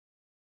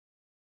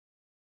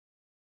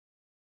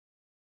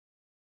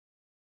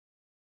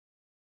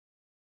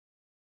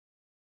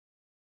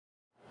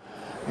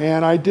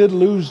And I did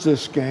lose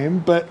this game,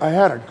 but I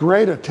had a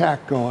great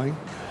attack going,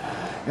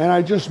 and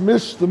I just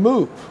missed the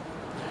move.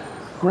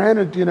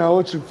 Granted, you know,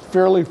 it's a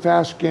fairly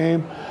fast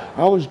game.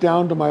 I was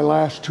down to my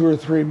last 2 or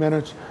 3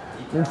 minutes,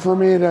 and for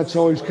me, that's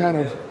always kind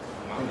of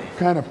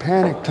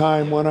panic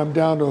time when I'm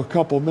down to a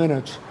couple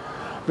minutes.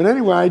 But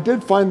anyway, I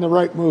did find the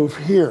right move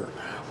here.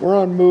 We're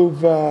on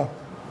move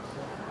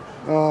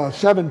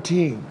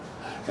 17,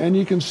 and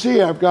you can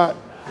see I've got,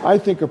 I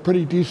think, a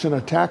pretty decent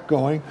attack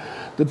going.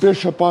 The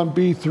bishop on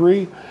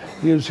b3,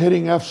 he is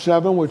hitting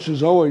f7, which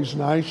is always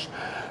nice.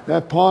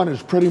 That pawn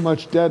is pretty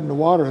much dead in the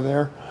water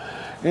there.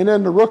 And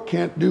then the rook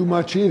can't do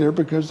much either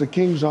because the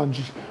king's on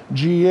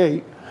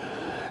g8.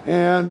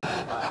 And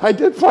I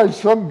did find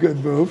some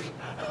good moves.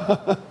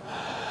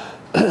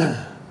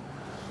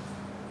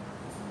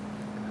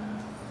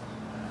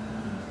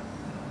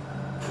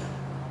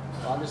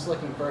 I'm just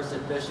looking first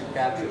at bishop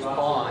captures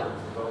pawn.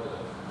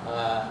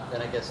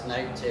 Then I guess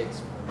knight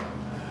takes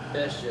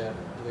bishop.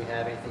 Do we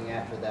have anything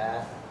after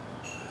that?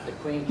 The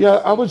queen. Yeah,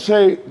 I would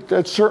say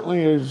that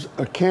certainly is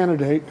a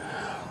candidate.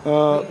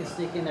 The queen can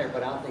sneak in there,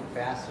 but I don't think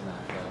fast enough.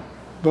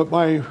 But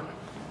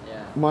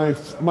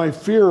my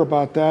fear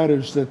about that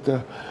is that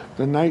the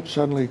knight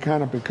suddenly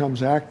kind of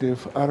becomes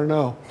active. I don't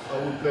know. I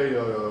would play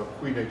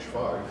queen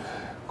h5.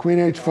 Queen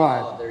h5.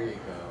 Oh, there you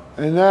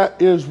go. And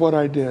that is what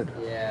I did.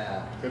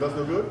 Yeah. Okay, that's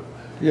no good?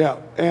 Yeah,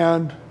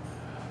 and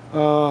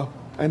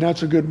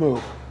that's a good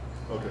move.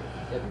 Okay.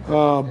 If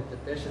the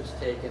bishop's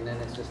taken, then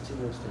it's just 2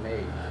 moves to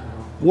mate.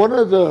 One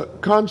of the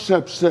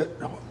concepts that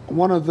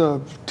one of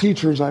the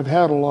teachers I've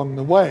had along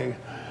the way,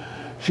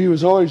 she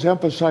was always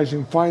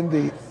emphasizing find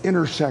the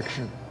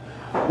intersection.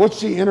 What's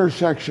the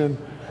intersection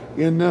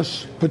in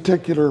this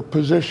particular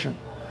position?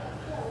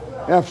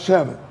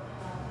 f7.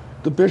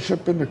 The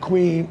bishop and the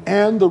queen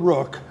and the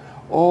rook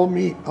all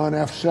meet on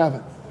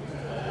f7.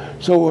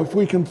 So if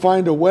we can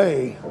find a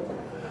way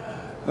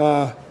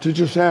to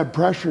just add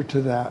pressure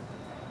to that,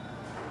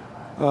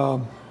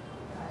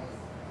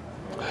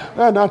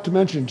 not to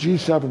mention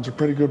g7's a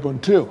pretty good one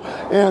too.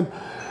 And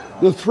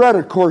the threat,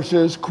 of course,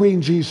 is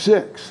queen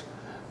g6,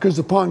 because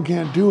the pawn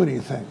can't do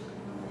anything.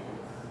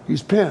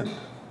 He's pinned.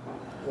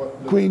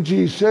 Queen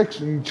g6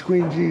 and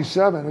queen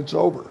g7, it's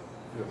over.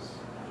 Yes.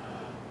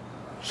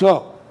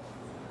 So,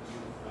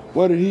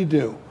 what did he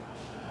do?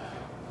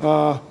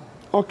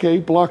 Okay,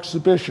 blocks the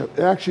bishop.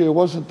 Actually, it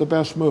wasn't the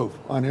best move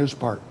on his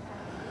part.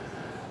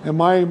 And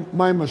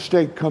my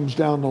mistake comes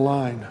down the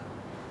line.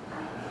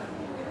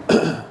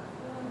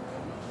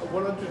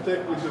 Why don't you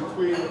take with the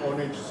queen on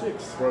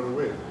h6 right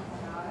away?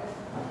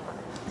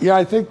 Yeah,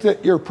 I think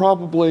that you're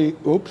probably,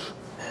 oops.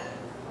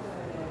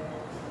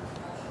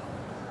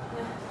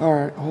 All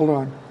right, hold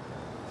on.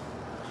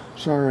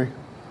 Sorry.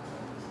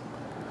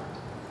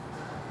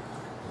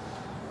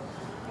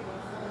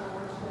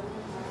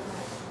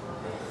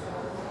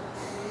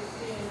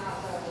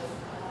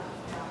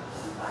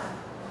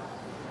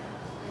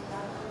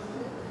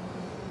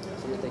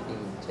 So you're thinking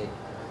take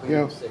queen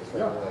Yeah. h6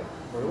 right away.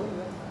 Really?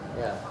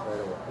 Yeah, right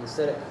away.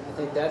 Instead of, I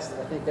think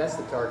that's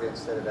the target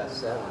instead of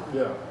f7.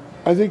 Yeah.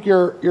 I think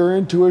your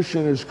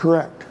intuition is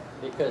correct.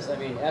 Because I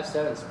mean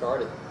f7's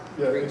guarded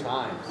 3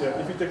 times. Yeah,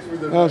 if he takes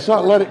with the It's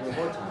not letting.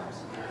 4 times.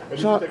 and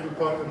if you take the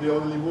pawn, the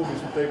only move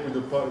is to take with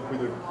the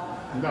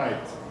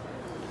knight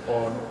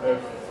on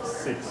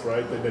f6,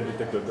 right? And then you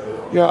take the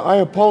Yeah, I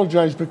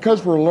apologize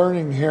because we're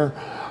learning here.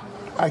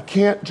 I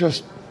can't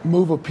just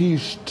move a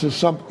piece to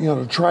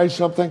to try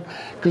something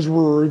because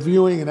we're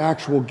reviewing an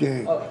actual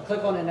game. Oh,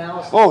 click on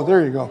analysis. Oh,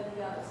 there you go.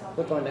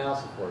 Click on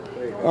analysis for it.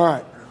 There you go. All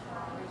right.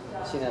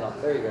 See that on?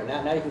 There you go.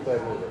 Now you can go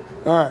ahead and move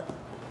it. All right.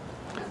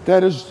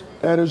 That is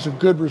a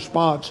good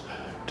response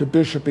to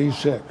bishop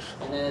e6.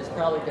 And then it's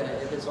probably going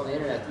to, if it's on the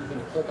internet, you can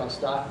click on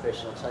Stockfish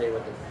and it'll tell you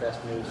what the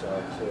best moves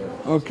are too.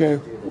 Okay.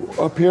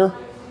 Up here?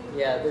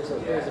 Yeah, there's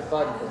a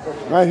button for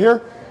clicking. Right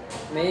here?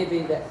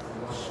 Maybe that.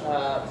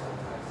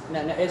 No,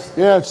 it's.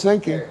 Yeah, it's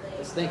thinking.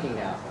 It's thinking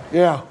now.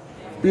 Yeah.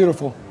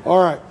 Beautiful.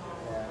 All right.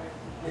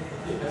 I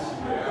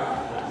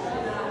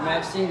mean,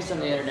 I've seen some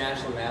of the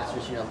international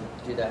masters,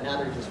 do that. Now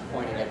they're just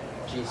pointing at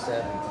G7.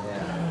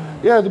 Yeah.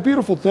 Yeah, the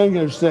beautiful thing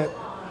is that,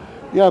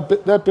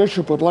 that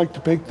bishop would like to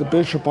take the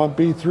bishop on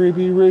b3,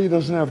 but he really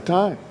doesn't have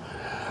time.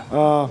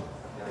 How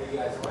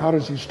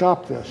does he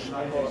stop this?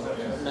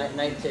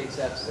 Knight takes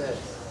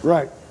f6.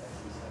 Right.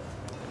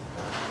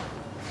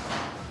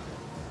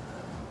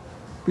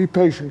 Be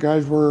patient,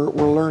 guys. We're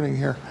learning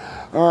here.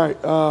 All right.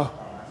 Oh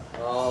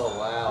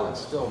wow!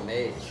 It's still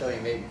mate. It's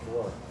showing mate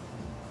before.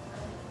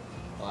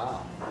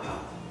 Wow.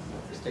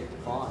 Just take the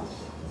pawn.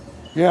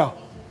 Yeah.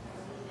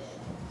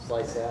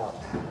 Slice out.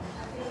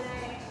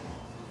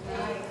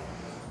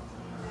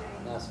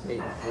 Now it's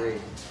mate 3.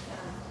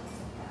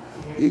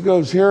 He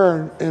goes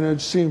here, and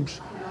it seems,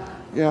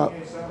 yeah.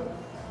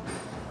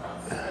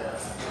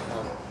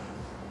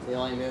 The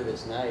only move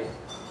is knight.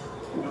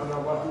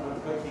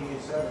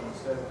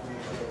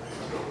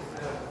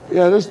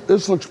 Yeah,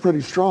 this looks pretty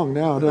strong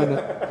now, doesn't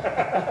it?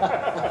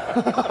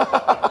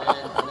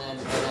 and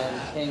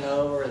then king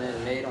over, and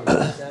then mate on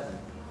G7.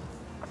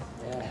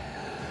 Yeah.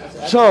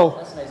 That's So,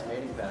 a nice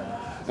mating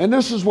And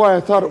this is why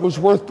I thought it was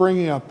worth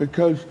bringing up,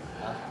 because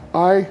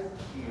I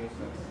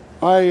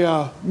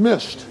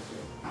missed.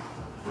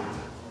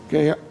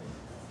 Okay,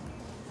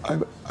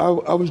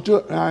 I was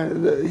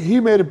doing. He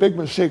made a big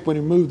mistake when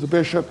he moved the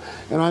bishop,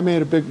 and I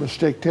made a big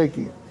mistake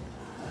taking it.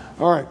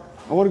 All right,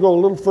 I want to go a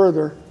little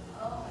further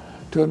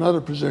to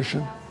another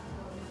position.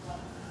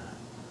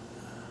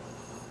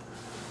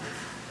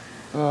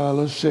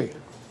 Let's see.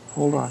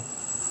 Hold on.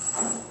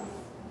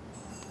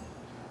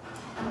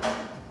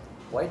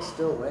 White's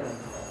still winning.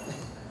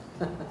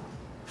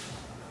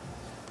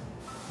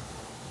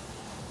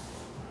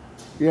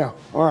 Yeah,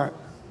 all right.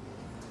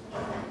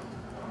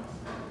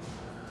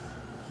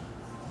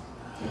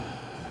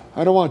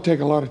 I don't want to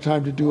take a lot of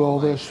time to do all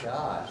this.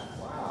 Gosh,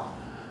 wow.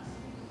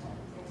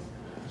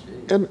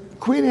 Gee. And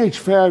Queen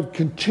H5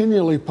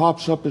 continually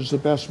pops up as the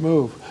best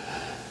move.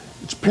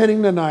 It's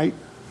pinning the knight.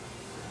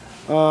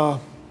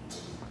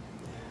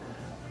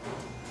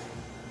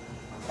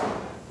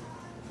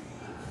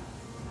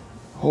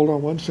 Hold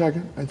on one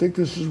second. I think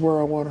this is where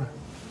I want to.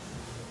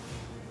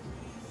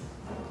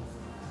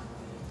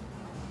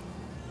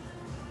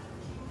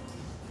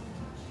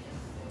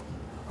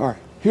 All right,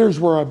 here's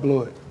where I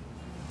blew it.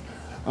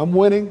 I'm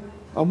winning.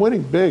 I'm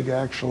winning big,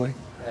 actually,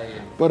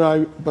 but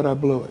I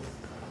blew it.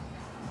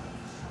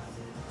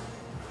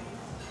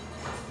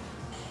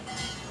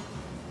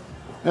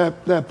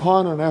 That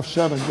pawn on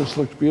F7 just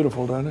looks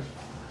beautiful, doesn't it?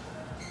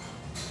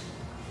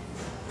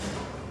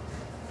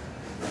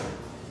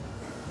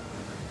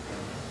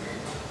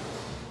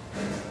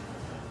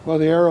 Well,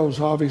 the arrow's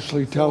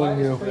obviously telling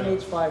you. Why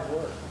does Queen H5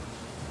 work?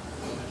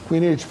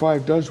 Queen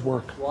H5 does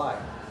work. Why?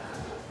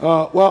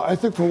 Well, I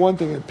think for one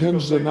thing, it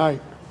pins the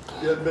knight.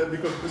 Yeah, but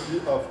because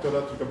after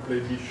that you can play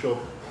bishop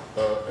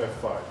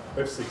F5,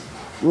 F6.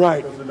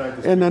 Right, Because the knight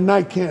is and the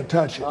knight can't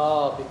touch it.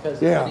 Oh,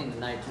 because Yeah. hitting the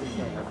knight too.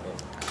 Okay.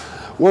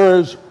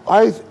 Whereas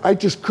I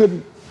just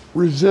couldn't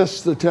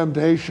resist the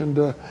temptation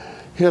to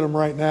hit him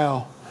right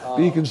now.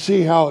 But you can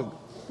see how it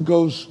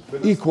goes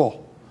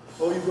equal.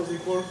 Oh, you goes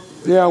equal?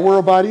 Yeah, we're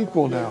about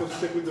equal now.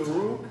 Because you take with the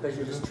rook. Because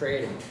you're just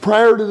trading.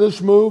 Prior to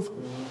this move,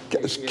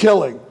 it's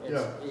killing. It's,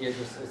 Yeah. you're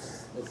just,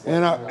 it's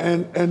And like,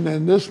 and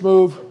then this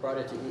move, it brought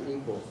it to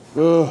equal.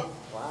 ugh.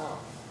 Wow.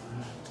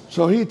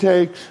 So he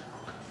takes.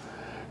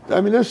 I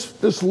mean,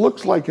 this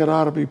looks like it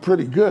ought to be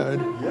pretty good,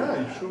 Yeah,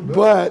 you should.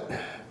 but Now,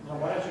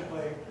 why don't you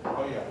play?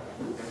 Oh,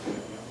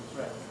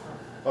 yeah.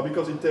 Right.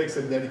 Because he takes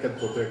and then he can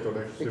protect on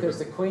H7. Because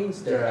the queen's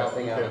still Yeah,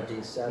 helping out okay.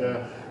 on D7.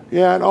 Yeah,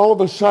 yeah, and all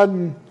of a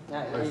sudden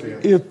Now, I see.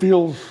 it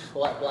feels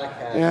Black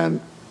has and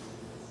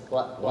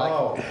black.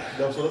 Wow.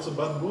 So that's a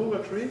bad move,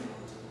 actually.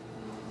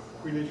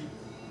 Queen H.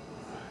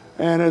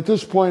 And at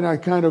this point, I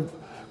kind of,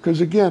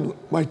 because again,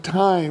 my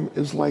time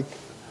is like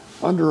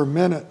under a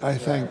minute, I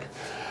think.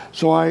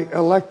 So I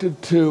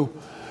elected to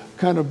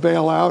kind of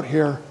bail out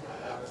here.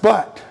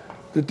 But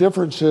the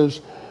difference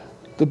is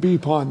the B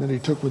pawn that he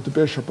took with the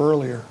bishop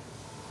earlier,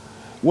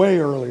 way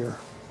earlier.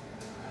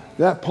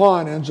 That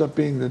pawn ends up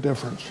being the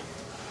difference.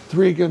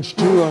 3 against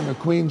 2 on the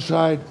queen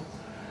side.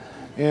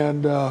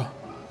 And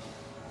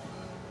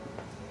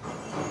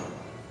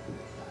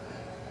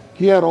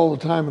he had all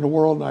the time in the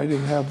world, and I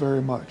didn't have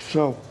very much.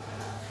 So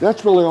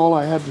that's really all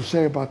I had to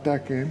say about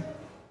that game.